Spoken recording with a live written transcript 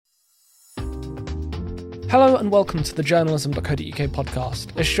Hello and welcome to the journalism.co.uk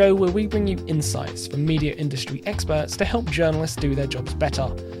podcast, a show where we bring you insights from media industry experts to help journalists do their jobs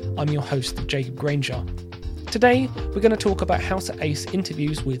better. I'm your host, Jacob Granger. Today, we're going to talk about how to ace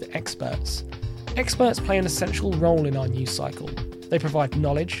interviews with experts. Experts play an essential role in our news cycle. They provide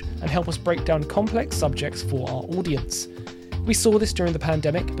knowledge and help us break down complex subjects for our audience. We saw this during the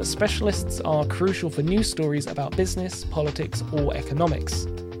pandemic, but specialists are crucial for news stories about business, politics, or economics.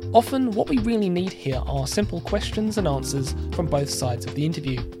 Often, what we really need here are simple questions and answers from both sides of the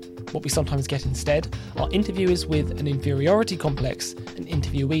interview. What we sometimes get instead are interviewers with an inferiority complex and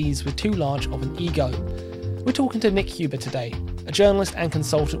interviewees with too large of an ego. We're talking to Nick Huber today, a journalist and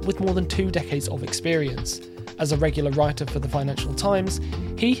consultant with more than 2 decades of experience. As a regular writer for the Financial Times,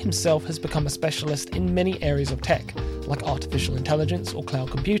 he himself has become a specialist in many areas of tech, like artificial intelligence or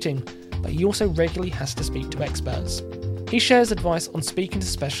cloud computing, but he also regularly has to speak to experts. He shares advice on speaking to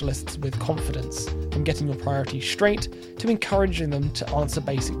specialists with confidence, from getting your priorities straight to encouraging them to answer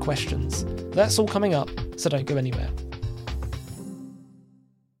basic questions. That's all coming up, so don't go anywhere.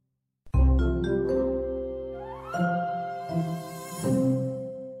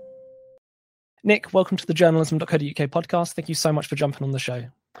 Nick, welcome to the journalism.co.uk podcast. Thank you so much for jumping on the show.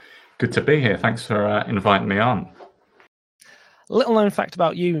 Good to be here. Thanks for inviting me on. A little known fact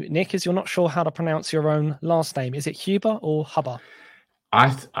about you, Nick, is you're not sure how to pronounce your own last name. Is it Huber or Huber?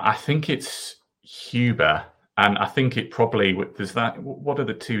 I think it's Huber, and I think it probably there's that. What are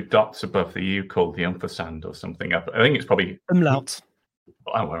the 2 dots above the U called? The ampersand or something? I think it's probably Umlaut.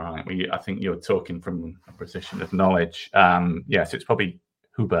 Oh, all right. I think you're talking from a position of knowledge. Yes, it's probably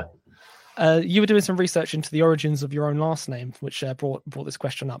Huber. You were doing some research into the origins of your own last name, which brought this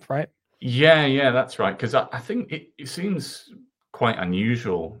question up, right? Yeah, that's right. Because I think it seems quite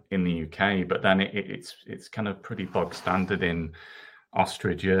unusual in the UK, but then it's kind of pretty bog standard in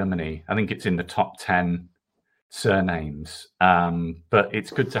Austria, Germany. I think it's in the top 10 surnames, but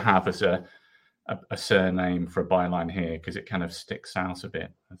it's good to have as a surname for a byline here because it kind of sticks out a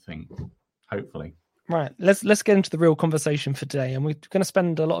bit, I think, hopefully. Right, let's get into the real conversation for today, and we're going to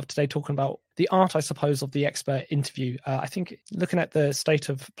spend a lot of today talking about the art, I suppose, of the expert interview. I think looking at the state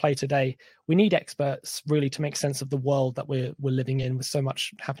of play today, we need experts really to make sense of the world that we're living in with so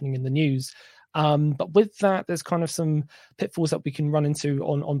much happening in the news. But with that, there's kind of some pitfalls that we can run into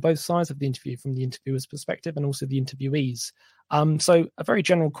on both sides of the interview, from the interviewer's perspective and also the interviewees. So a very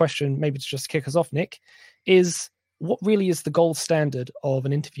general question, maybe to just kick us off, Nick, is what really is the gold standard of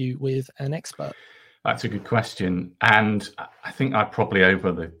an interview with an expert? That's a good question. And I think I've probably,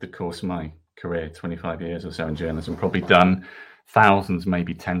 over the course of my career, 25 years or so in journalism, probably done thousands,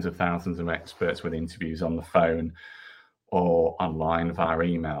 maybe tens of thousands of experts with interviews on the phone or online via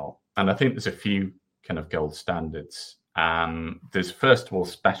email. And I think there's a few kind of gold standards. There's, first of all,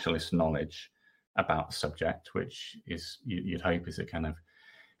 specialist knowledge about the subject, which is you'd hope is a kind of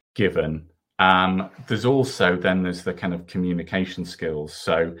given. There's also there's the kind of communication skills.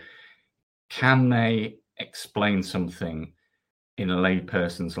 So can they explain something in a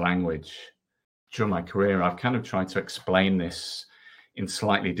layperson's language? During my career, I've kind of tried to explain this in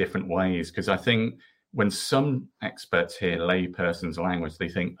slightly different ways, because I think when some experts hear layperson's language, they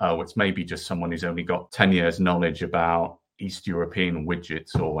think, oh, it's maybe just someone who's only got 10 years knowledge about East European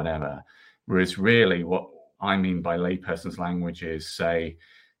widgets or whatever. Whereas really what I mean by layperson's language is, say,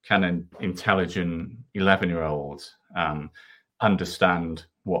 can an intelligent 11-year-old understand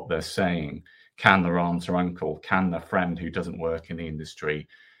what they're saying? Can their aunt or uncle? Can their friend who doesn't work in the industry?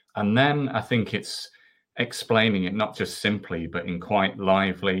 And then I think it's explaining it not just simply, but in quite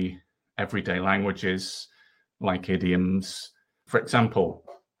lively, everyday languages like idioms. For example,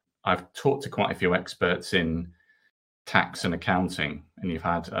 I've talked to quite a few experts in tax and accounting, and you've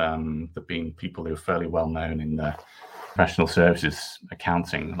had there been people who are fairly well known in the professional services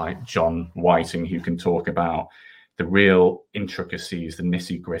accounting, like John Whiting, who can talk about the real intricacies, the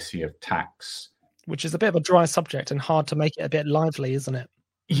nitty-gritty of tax. Which is a bit of a dry subject and hard to make it a bit lively, isn't it?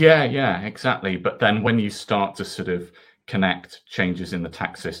 Yeah, exactly. But then when you start to sort of connect changes in the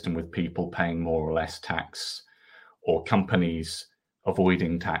tax system with people paying more or less tax, or companies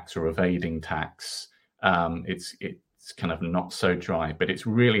avoiding tax or evading tax, it's kind of not so dry, but it's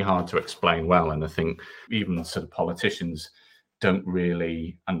really hard to explain well. And I think even sort of politicians don't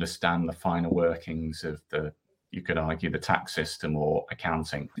really understand the finer workings of you could argue, the tax system or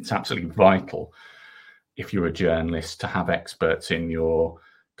accounting. It's absolutely vital, if you're a journalist, to have experts in your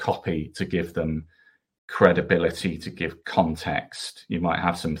copy to give them credibility, to give context. You might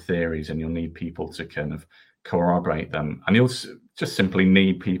have some theories and you'll need people to kind of corroborate them. And you'll just simply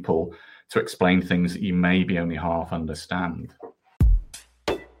need people to explain things that you maybe only half understand.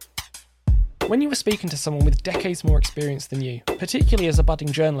 When you are speaking to someone with decades more experience than you, particularly as a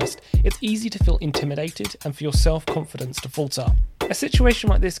budding journalist, it's easy to feel intimidated and for your self-confidence to falter. A situation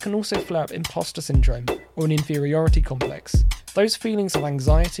like this can also flare up imposter syndrome or an inferiority complex. Those feelings of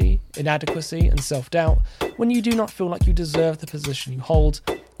anxiety, inadequacy and self-doubt when you do not feel like you deserve the position you hold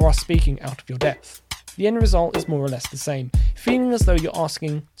or are speaking out of your depth. The end result is more or less the same, feeling as though you're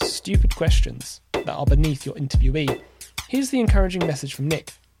asking stupid questions that are beneath your interviewee. Here's the encouraging message from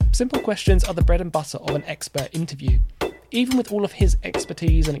Nick. Simple questions are the bread and butter of an expert interview. Even with all of his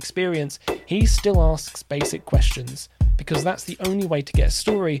expertise and experience, he still asks basic questions, because that's the only way to get a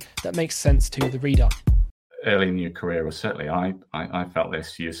story that makes sense to the reader. Early in your career, or certainly I felt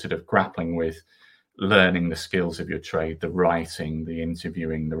this, you're sort of grappling with learning the skills of your trade, the writing, the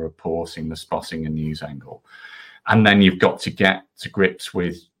interviewing, the reporting, the spotting a news angle. And then you've got to get to grips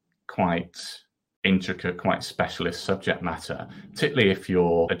with quite intricate, quite specialist subject matter, particularly if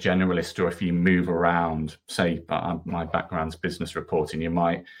you're a generalist or if you move around. Say, my background's business reporting. You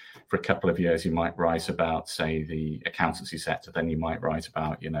might, for a couple of years, you might write about, say, the accountancy sector, then you might write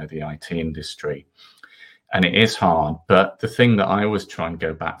about, the IT industry. And it is hard, but the thing that I always try and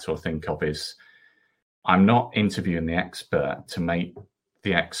go back to or think of is I'm not interviewing the expert to make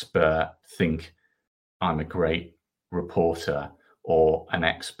the expert think I'm a great reporter or an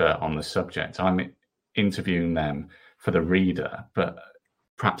expert on the subject. I'm interviewing them for the reader, but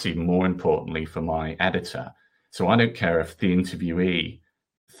perhaps even more importantly for my editor. So I don't care if the interviewee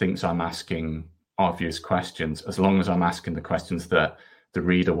thinks I'm asking obvious questions, as long as I'm asking the questions that the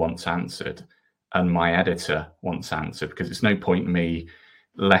reader wants answered and my editor wants answered, because it's no point in me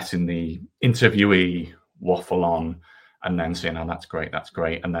letting the interviewee waffle on and then saying, oh, that's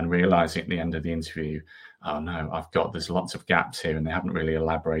great, and then realizing at the end of the interview, oh no, there's lots of gaps here and they haven't really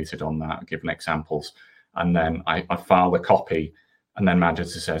elaborated on that, given examples. And then I file the copy and then my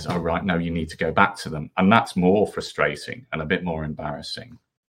editor says, oh, right, no, you need to go back to them. And that's more frustrating and a bit more embarrassing.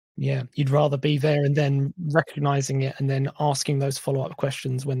 Yeah, you'd rather be there and then recognizing it and then asking those follow-up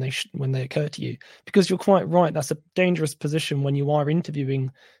questions when they occur to you, because you're quite right. That's a dangerous position when you are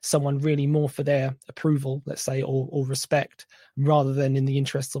interviewing someone really more for their approval, let's say, or respect, rather than in the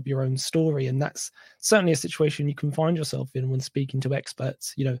interests of your own story. And that's certainly a situation you can find yourself in when speaking to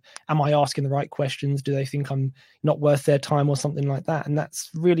experts. Am I asking the right questions? Do they think I'm not worth their time or something like that? And that's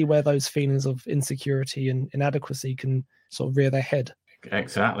really where those feelings of insecurity and inadequacy can sort of rear their head.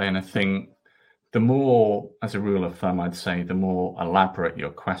 Exactly. And I think the more, as a rule of thumb, I'd say the more elaborate your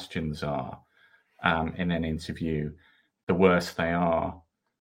questions are in an interview, the worse they are.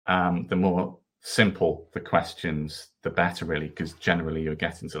 The more simple the questions, the better, really, because generally you're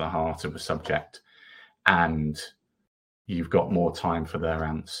getting to the heart of a subject and you've got more time for their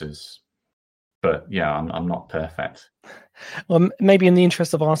answers. But yeah, I'm not perfect. Well, maybe in the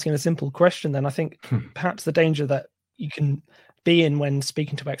interest of asking a simple question, then I think perhaps the danger that you can be in when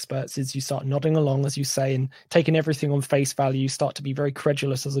speaking to experts is you start nodding along, as you say, and taking everything on face value. You start to be very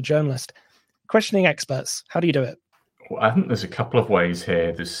credulous as a journalist. Questioning experts, how do you do it? Well, I think there's a couple of ways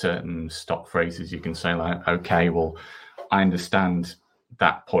here. There's certain stock phrases you can say, like, okay, well, I understand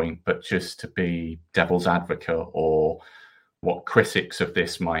that point, but just to be devil's advocate, or what critics of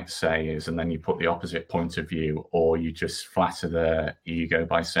this might say is, and then you put the opposite point of view, or you just flatter their ego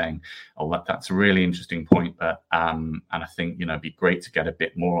by saying, oh, that's a really interesting point, but and I think, it'd be great to get a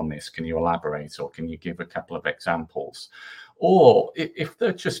bit more on this. Can you elaborate, or can you give a couple of examples? Or if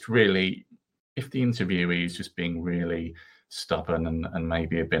they're just really, if the interviewee is just being really stubborn and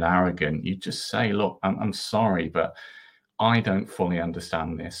maybe a bit arrogant, you just say, look, I'm sorry, but I don't fully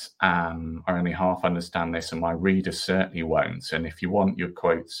understand this. I only half understand this, and my reader certainly won't. And if you want your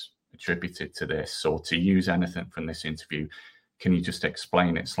quotes attributed to this or to use anything from this interview, can you just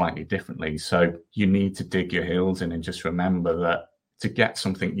explain it slightly differently? So you need to dig your heels in and just remember that to get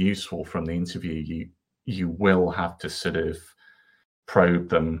something useful from the interview, you will have to sort of probe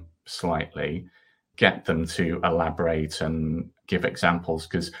them slightly, get them to elaborate and give examples,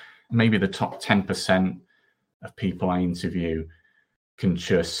 because maybe the top 10% of people I interview can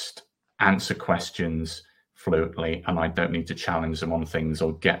just answer questions fluently, and I don't need to challenge them on things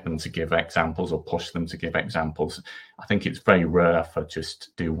or get them to give examples or push them to give examples. I think it's very rare for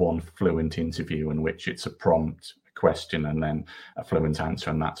just do one fluent interview in which it's a prompt, a question, and then a fluent answer,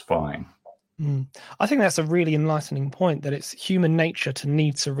 and that's fine. I think that's a really enlightening point, that it's human nature to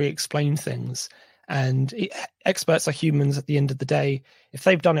need to re-explain things. And experts are humans at the end of the day. If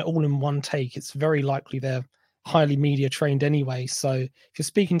they've done it all in one take, it's very likely they're highly media trained anyway. So if you're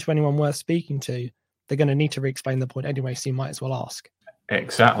speaking to anyone worth speaking to, they're going to need to re-explain the point anyway, so you might as well ask.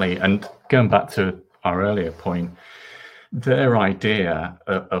 Exactly. And going back to our earlier point, their idea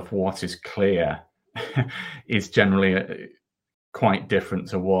of what is clear is generally quite different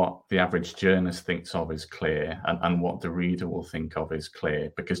to what the average journalist thinks of as clear, and what the reader will think of as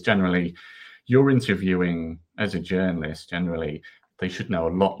clear. Because generally, you're interviewing as a journalist, generally, they should know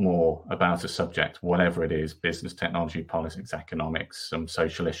a lot more about a subject, whatever it is, business, technology, politics, economics, some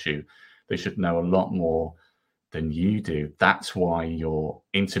social issue. They should know a lot more than you do. That's why you're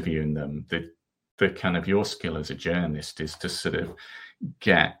interviewing them. The kind of your skill as a journalist is to sort of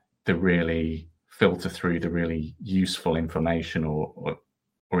get the really filter through the really useful information or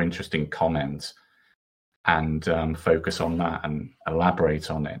interesting comments and focus on that and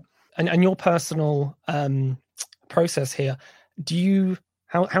elaborate on it. And your personal process here,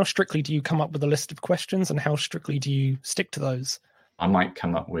 how strictly do you come up with a list of questions, and how strictly do you stick to those? I might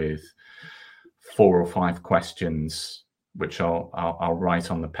come up with 4 or 5 questions which I'll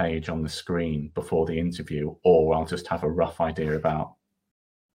write on the page on the screen before the interview, or I'll just have a rough idea about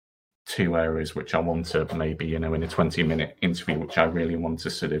 2 areas which I want to maybe, in a 20-minute interview, which I really want to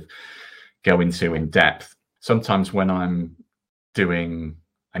sort of go into in depth. Sometimes when I'm doing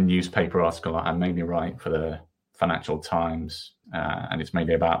a newspaper article, I mainly write for the Financial Times, and it's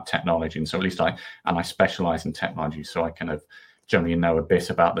mainly about technology. And so at least I specialize in technology, so I kind of generally know a bit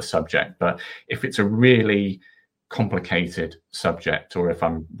about the subject. But if it's a really complicated subject, or if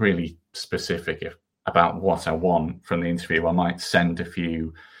I'm really specific about what I want from the interview, I might send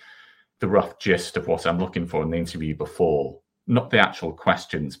the rough gist of what I'm looking for in the interview before, not the actual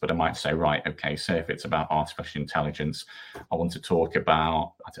questions, but I might say, right, okay, say if it's about artificial intelligence, I want to talk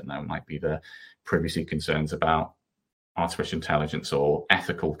about, I don't know, it might be the privacy concerns about artificial intelligence, or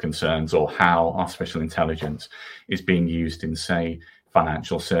ethical concerns, or how artificial intelligence is being used in, say,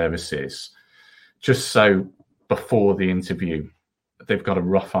 financial services. Just so before the interview, they've got a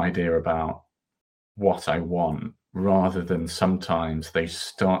rough idea about what I want, rather than sometimes they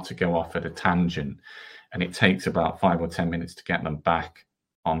start to go off at a tangent and it takes about 5 or 10 minutes to get them back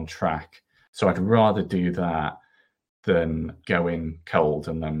on track. So I'd rather do that than go in cold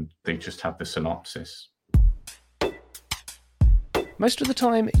and then they just have the synopsis. Most of the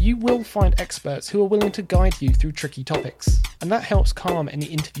time, you will find experts who are willing to guide you through tricky topics, and that helps calm any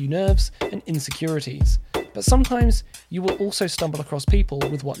interview nerves and insecurities. But sometimes you will also stumble across people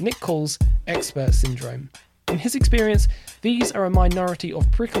with what Nick calls expert syndrome. In his experience, these are a minority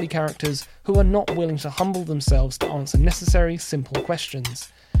of prickly characters who are not willing to humble themselves to answer necessary, simple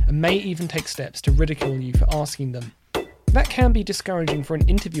questions, and may even take steps to ridicule you for asking them. That can be discouraging for an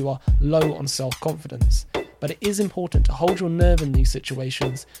interviewer low on self-confidence, but it is important to hold your nerve in these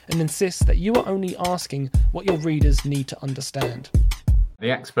situations and insist that you are only asking what your readers need to understand.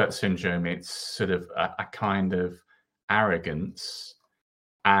 The expert syndrome, it's sort of a kind of arrogance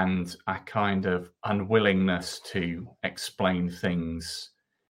and a kind of unwillingness to explain things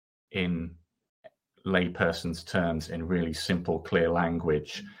in layperson's terms in really simple, clear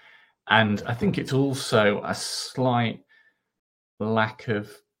language. And I think it's also a slight lack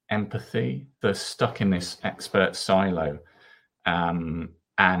of empathy. They're stuck in this expert silo, and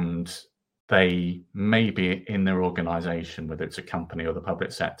they may be in their organization, whether it's a company or the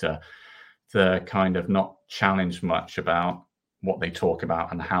public sector, they're kind of not challenged much about what they talk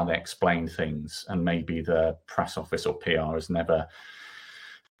about and how they explain things. And maybe the press office or PR has never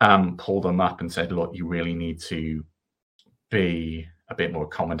pulled them up and said, look, you really need to be a bit more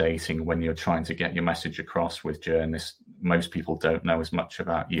accommodating when you're trying to get your message across with journalists. Most people don't know as much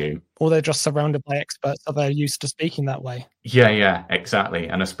about you. Or they're just surrounded by experts that they're used to speaking that way. Yeah, exactly.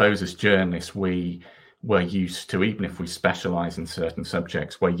 And I suppose as journalists, we're used to, even if we specialize in certain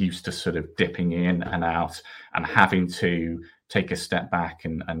subjects, we're used to sort of dipping in and out and having to take a step back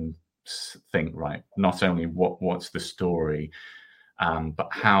and think, right, not only what's the story, but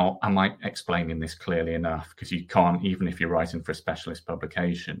how am I explaining this clearly enough? Because you can't, even if you're writing for a specialist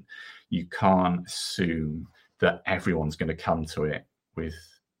publication, you can't assume that everyone's going to come to it with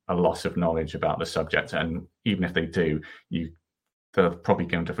a lot of knowledge about the subject. And even if they do, they're probably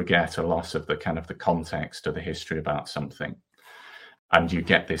going to forget a lot of the kind of the context or the history about something. And you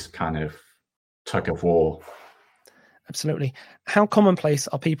get this kind of tug of war. Absolutely. How commonplace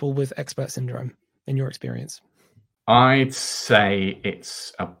are people with expert syndrome in your experience? I'd say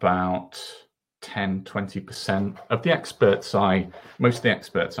it's about 10, 20% of the experts most of the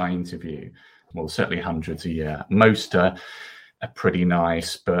experts I interview, well, certainly hundreds a year. Most are pretty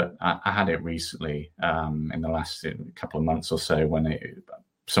nice, but I had it recently in the last couple of months or so when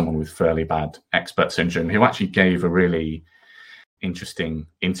someone with fairly bad expert syndrome who actually gave a really interesting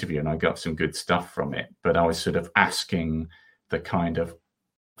interview, and I got some good stuff from it. But I was sort of asking the kind of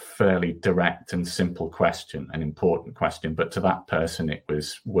fairly direct and simple question, an important question, but to that person it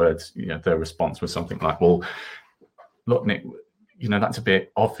was words. Their response was something like, well, look, Nick, that's a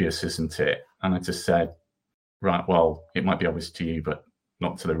bit obvious, isn't it? And I just said, right, well, it might be obvious to you, but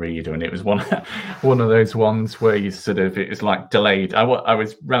not to the reader. And it was one of those ones where you it was like delayed. I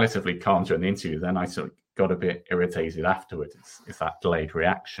was relatively calm during the interview, then I sort of got a bit irritated afterwards. It's that delayed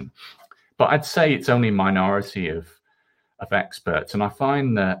reaction. But I'd say it's only a minority of experts. And I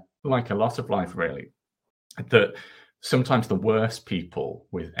find that, like a lot of life really, that sometimes the worst people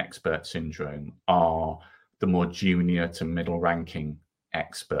with expert syndrome are the more junior to middle ranking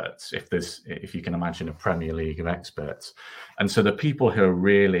experts, if you can imagine a Premier League of experts. And so the people who are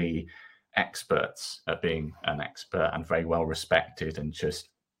really experts at being an expert and very well respected and just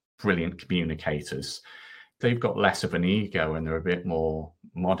brilliant communicators, they've got less of an ego and they're a bit more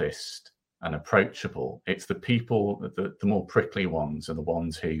modest and approachable. It's the people, the more prickly ones, are the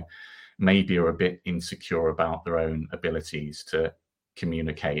ones who maybe are a bit insecure about their own abilities to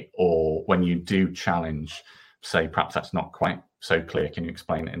communicate, or when you do challenge, say, perhaps that's not quite so clear, can you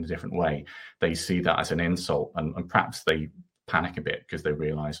explain it in a different way? They see that as an insult, and perhaps they panic a bit because they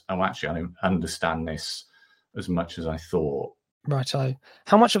realize, oh, actually, I don't understand this as much as I thought. Righto.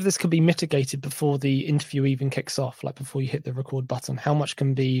 How much of this can be mitigated before the interview even kicks off, like before you hit the record button? How much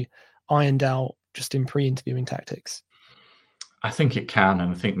can be ironed out just in pre-interviewing tactics? I think it can,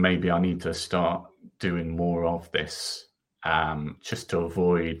 and I think maybe I need to start doing more of this, just to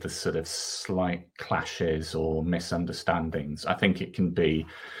avoid the sort of slight clashes or misunderstandings. I think it can be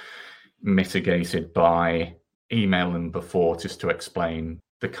mitigated by email them before, just to explain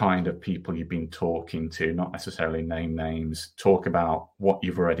the kind of people you've been talking to, not necessarily name names, talk about what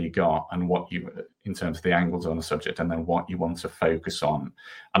you've already got and what you, in terms of the angles on the subject, and then what you want to focus on.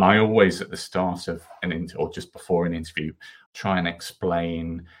 And I always, at the start of an interview or just before an interview, try and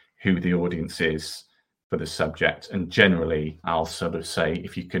explain who the audience is for the subject. And generally, I'll sort of say,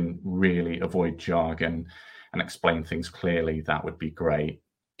 if you can really avoid jargon and explain things clearly, that would be great.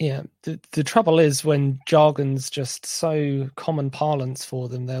 Yeah, the trouble is when jargon's just so common parlance for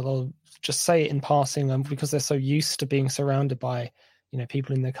them, they'll just say it in passing, and because they're so used to being surrounded by,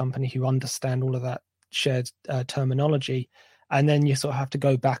 people in their company who understand all of that shared terminology, and then you sort of have to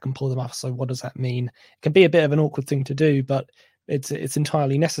go back and pull them up. So what does that mean? It can be a bit of an awkward thing to do, but it's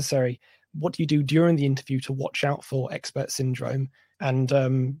entirely necessary. What do you do during the interview to watch out for expert syndrome, and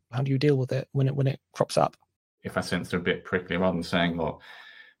how do you deal with it when it crops up? If I sense they're a bit prickly, rather than saying, look,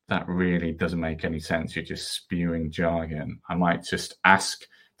 that really doesn't make any sense, you're just spewing jargon, I might just ask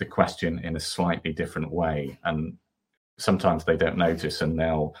the question in a slightly different way. And sometimes they don't notice and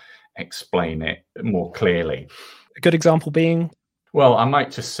they'll explain it more clearly. A good example being? Well, I might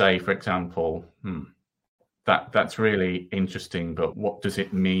just say, for example, that's really interesting, but what does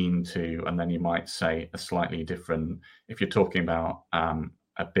it mean to, and then you might say a slightly different, if you're talking about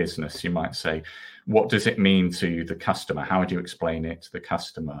a business, you might say, what does it mean to the customer? How would you explain it to the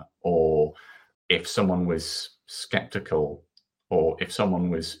customer? Or if someone was skeptical, or if someone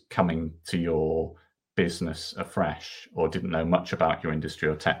was coming to your business afresh or didn't know much about your industry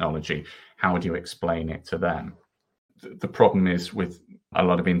or technology, how would you explain it to them? The problem is with a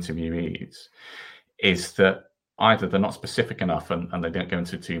lot of interviewees is that either they're not specific enough and they don't go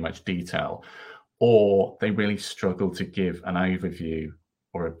into too much detail, or they really struggle to give an overview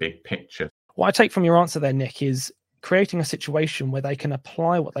or a big picture. What I take from your answer there, Nick, is creating a situation where they can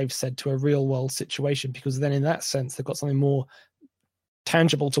apply what they've said to a real world situation, because then in that sense, they've got something more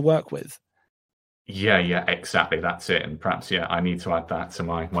tangible to work with. Yeah, exactly. That's it. And perhaps, I need to add that to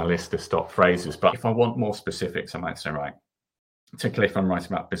my list of stock phrases. But if I want more specifics, I might say, right, particularly if I'm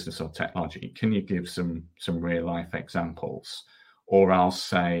writing about business or technology, can you give some real life examples? Or I'll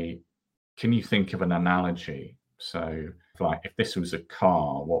say, can you think of an analogy? So, like, if this was a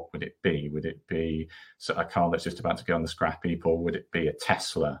car, what would it be? Would it be a car that's just about to go on the scrap heap, or would it be a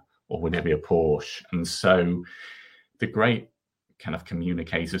Tesla, or would it be a Porsche? And so the great kind of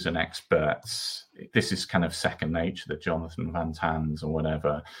communicators and experts, this is kind of second nature, the Jonathan Van Tans or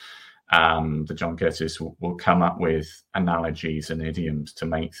whatever, the John Curtis will come up with analogies and idioms to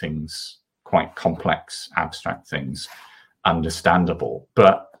make things, quite complex, abstract things, understandable.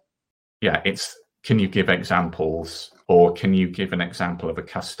 But it's, can you give examples, or can you give an example of a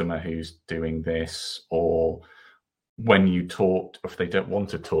customer who's doing this? Or when you talk, if they don't want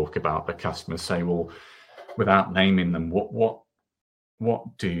to talk about the customer, say, well, without naming them, what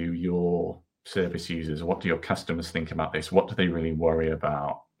do your service users, what do your customers think about this? What do they really worry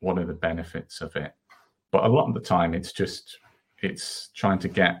about? What are the benefits of it? But a lot of the time, it's trying to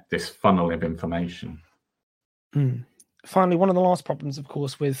get this funnel of information. finally, one of the last problems, of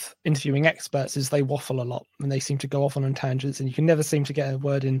course, with interviewing experts is they waffle a lot and they seem to go off on tangents and you can never seem to get a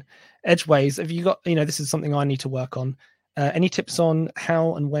word in edgeways. Have you got, this is something I need to work on. Any tips on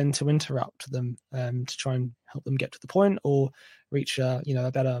how and when to interrupt them to try and help them get to the point or reach a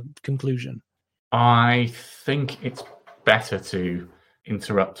better conclusion? I think it's better to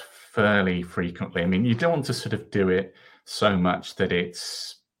interrupt fairly frequently. I mean, you don't want to sort of do it so much that it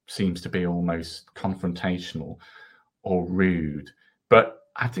seems to be almost confrontational or rude. But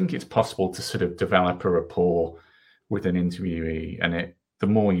I think it's possible to sort of develop a rapport with an interviewee, and the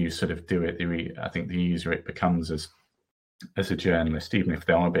more you sort of do it, I think the easier it becomes as a journalist, even if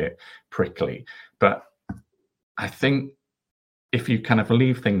they are a bit prickly. But I think if you kind of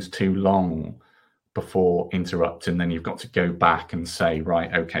leave things too long before interrupting, then you've got to go back and say,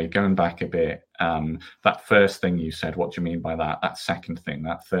 right, okay, going back a bit, that first thing you said, what do you mean by that? That second thing,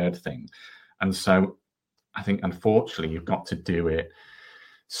 that third thing. And so I think, unfortunately, you've got to do it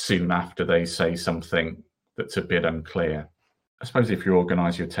soon after they say something that's a bit unclear. I suppose if you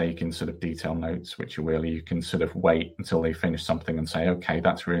organise your take in sort of detailed notes, which you will, you can sort of wait until they finish something and say, okay,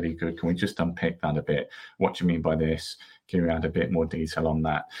 that's really good. Can we just unpick that a bit? What do you mean by this? Can you add a bit more detail on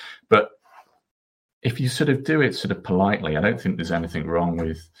that? But if you sort of do it sort of politely, I don't think there's anything wrong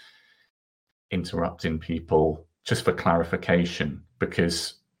with interrupting people just for clarification,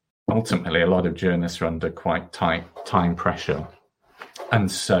 because ultimately a lot of journalists are under quite tight time pressure.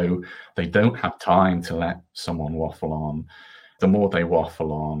 And so they don't have time to let someone waffle on. The more they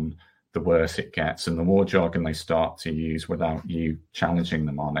waffle on, the worse it gets. And the more jargon they start to use without you challenging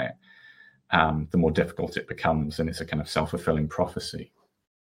them on it, the more difficult it becomes. And it's a kind of self-fulfilling prophecy.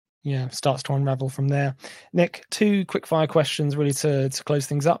 Yeah, starts to unravel from there. Nick, 2 quick-fire questions really to close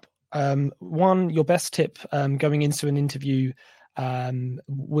things up. One, your best tip going into an interview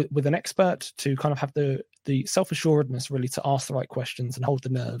with an expert to kind of have the self-assuredness really to ask the right questions and hold the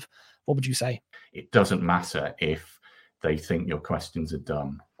nerve. What would you say? It doesn't matter if they think your questions are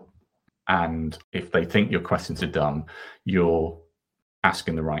dumb. And if they think your questions are dumb, you're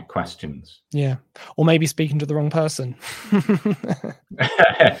asking the right questions. Yeah. Or maybe speaking to the wrong person.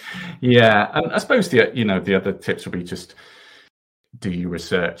 Yeah. And I suppose the other tips would be just do your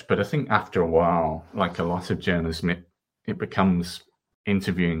research. But I think after a while, like a lot of journalism, it becomes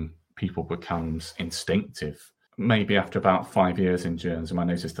interviewing people becomes instinctive. Maybe after about 5 years in journalism, I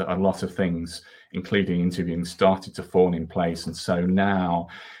noticed that a lot of things, including interviewing, started to fall in place. And so now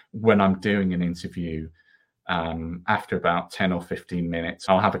when I'm doing an interview, after about 10 or 15 minutes,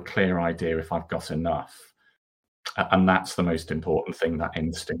 I'll have a clear idea if I've got enough. And that's the most important thing, that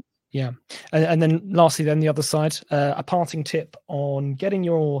instinct. Yeah. And then lastly, then the other side, a parting tip on getting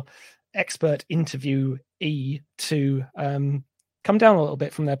your expert interviewee to come down a little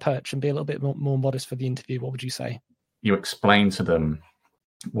bit from their perch and be a little bit more modest for the interview. What would you say? You explain to them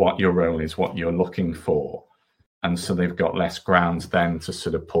what your role is, what you're looking for. And so they've got less grounds then to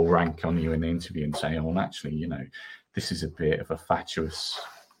sort of pull rank on you in the interview and say, oh, well, actually, this is a bit of a fatuous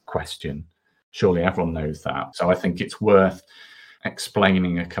question. Surely everyone knows that. So I think it's worth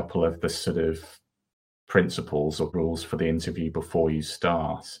explaining a couple of the sort of principles or rules for the interview before you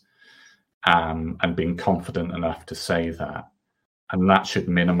start, and being confident enough to say that. And that should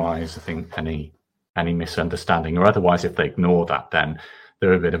minimize, I think, any misunderstanding. Or otherwise, if they ignore that, then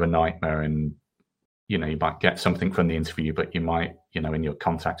they're a bit of a nightmare. And, you might get something from the interview, but you might, in your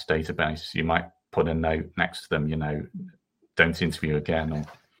contacts database, you might put a note next to them, don't interview again. Or...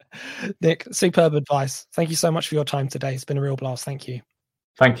 Nick, superb advice. Thank you so much for your time today. It's been a real blast. Thank you.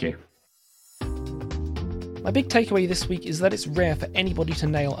 Thank you. My big takeaway this week is that it's rare for anybody to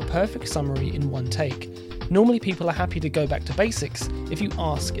nail a perfect summary in one take. Normally people are happy to go back to basics if you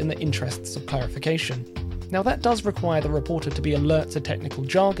ask in the interests of clarification. Now that does require the reporter to be alert to technical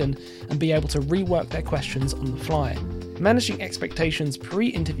jargon and be able to rework their questions on the fly. Managing expectations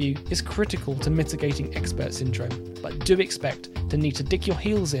pre-interview is critical to mitigating expert syndrome, but do expect to need to dig your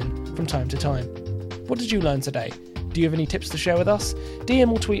heels in from time to time. What did you learn today? Do you have any tips to share with us?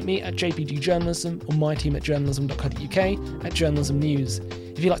 DM or tweet me at JPGJournalism or my team at journalism.co.uk at Journalism News.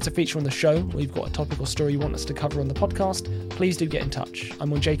 If you'd like to feature on the show, or you've got a topic or story you want us to cover on the podcast, please do get in touch.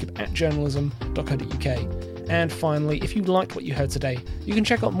 I'm on Jacob at journalism.co.uk. And finally, if you liked what you heard today, you can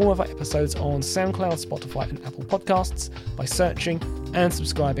check out more of our episodes on SoundCloud, Spotify and Apple Podcasts by searching and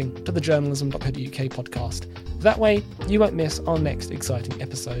subscribing to the journalism.co.uk podcast. That way, you won't miss our next exciting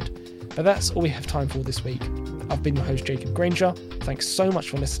episode. But that's all we have time for this week. I've been your host, Jacob Granger. Thanks so much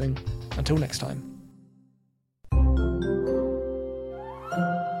for listening. Until next time.